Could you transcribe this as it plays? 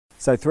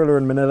So Thrilla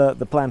in Manila,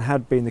 the plan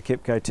had been the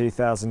Kipco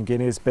 2000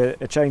 Guineas,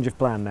 but a change of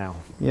plan now.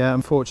 Yeah,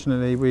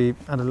 unfortunately we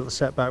had a little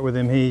setback with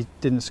him. He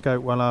didn't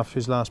scope well after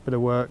his last bit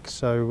of work,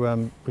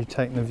 so we've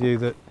taken the view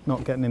that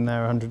not getting him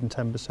there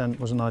 110%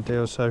 wasn't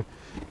ideal, so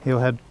he'll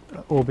head,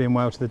 all being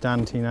well, to the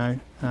Dante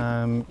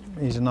now.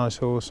 He's a nice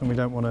horse and we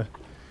don't want to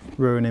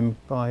ruin him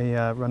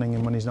by running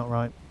him when he's not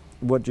right.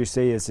 What do you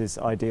see as his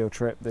ideal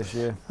trip this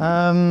year?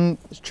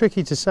 It's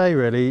tricky to say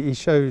really. He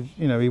showed,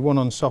 he won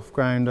on soft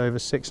ground over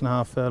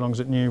 6.5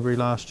 furlongs at Newbury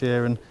last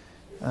year, and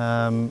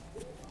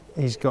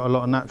he's got a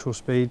lot of natural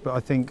speed, but I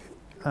think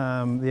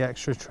the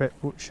extra trip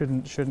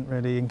shouldn't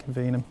really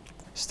inconvene him.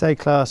 Stay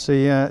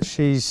Classy,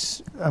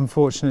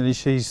 unfortunately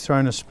she's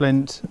thrown a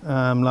splint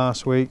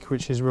last week,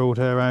 which has ruled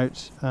her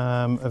out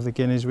of the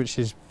Guineas, which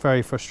is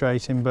very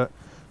frustrating, but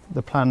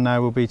the plan now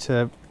will be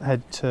to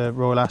head to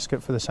Royal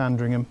Ascot for the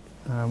Sandringham.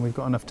 We've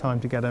got enough time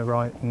to get her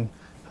right and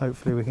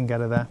hopefully we can get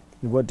her there.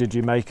 What did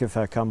you make of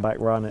her comeback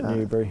run at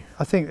Newbury?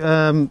 I think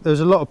there was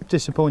a lot of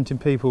disappointing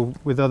people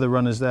with other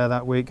runners there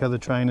that week, other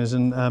trainers,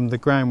 and the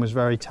ground was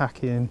very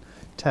tacky and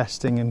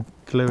testing and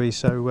gluey,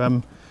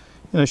 so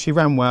she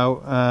ran well.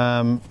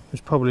 It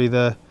was probably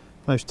the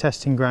most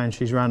testing ground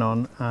she's ran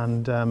on,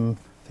 and I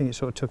think it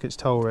sort of took its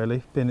toll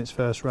really, being her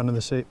first run of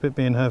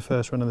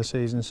the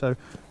season. So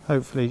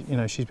hopefully,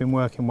 she's been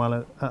working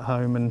well at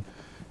home, and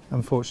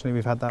unfortunately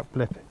we've had that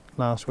blip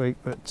last week,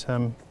 but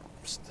the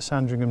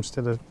Sandringham's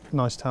still a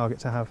nice target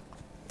to have.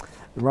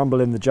 The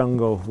Rumble in the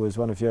Jungle was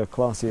one of your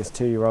classiest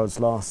 2-year-olds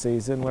last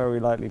season. Where are we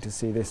likely to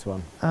see this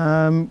one?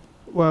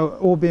 Well,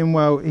 all being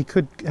well, he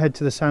could head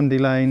to the Sandy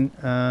Lane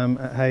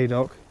at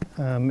Haydock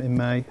in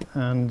May,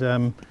 and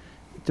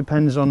it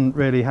depends on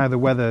really how the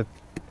weather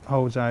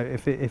holds out.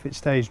 If it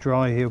stays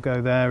dry, he'll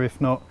go there. If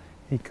not,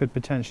 he could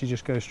potentially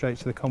just go straight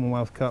to the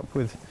Commonwealth Cup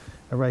with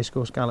a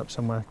racecourse gallop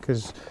somewhere,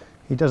 because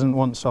he doesn't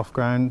want soft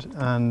ground,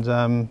 and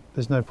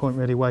there's no point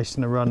really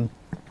wasting a run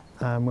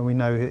when we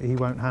know he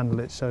won't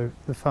handle it. So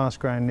the fast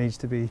ground needs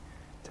to be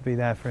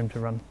there for him to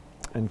run.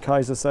 And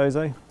Kaiser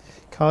Soze?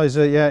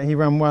 Kaiser, yeah, he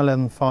ran well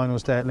in the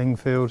finals day at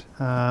Lingfield.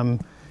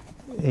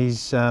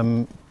 He's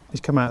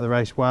come out of the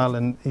race well,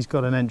 and he's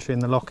got an entry in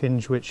the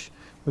Lockinge, which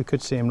we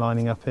could see him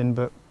lining up in,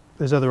 but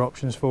there's other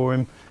options for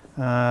him,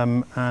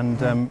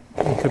 and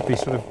he could be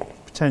sort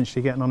of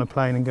potentially getting on a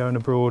plane and going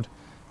abroad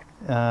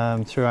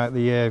throughout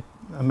the year,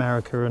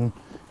 America, and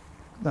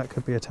that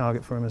could be a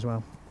target for him as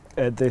well.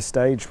 At this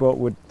stage, what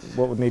would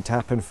need to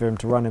happen for him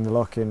to run in the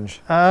Lockinge?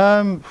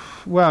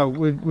 Well,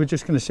 we're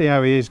just going to see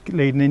how he is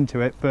leading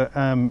into it, but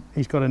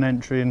he's got an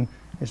entry and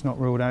it's not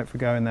ruled out for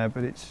going there,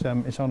 but it's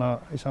on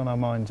our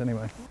minds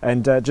anyway.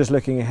 And just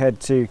looking ahead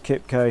to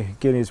Kipco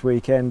Guineas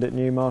weekend at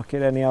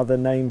Newmarket, any other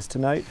names to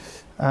note?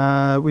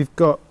 We've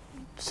got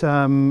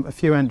a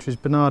few entries.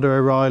 Bernardo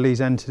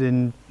O'Reilly's entered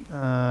in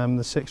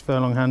the 6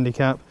 furlong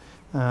handicap.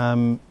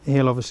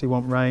 He'll obviously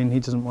want rain.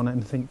 He doesn't want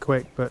anything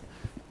quick, but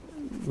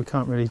we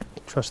can't really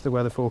trust the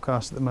weather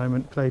forecast at the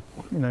moment,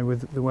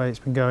 with the way it's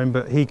been going,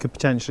 but he could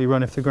potentially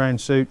run if the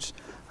ground suits.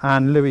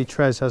 And Louis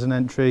Trez has an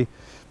entry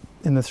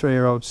in the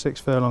 3-year-old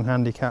 6 furlong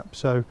handicap,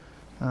 so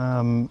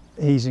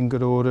he's in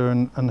good order,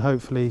 and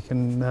hopefully he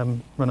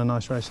can run a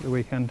nice race at the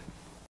weekend.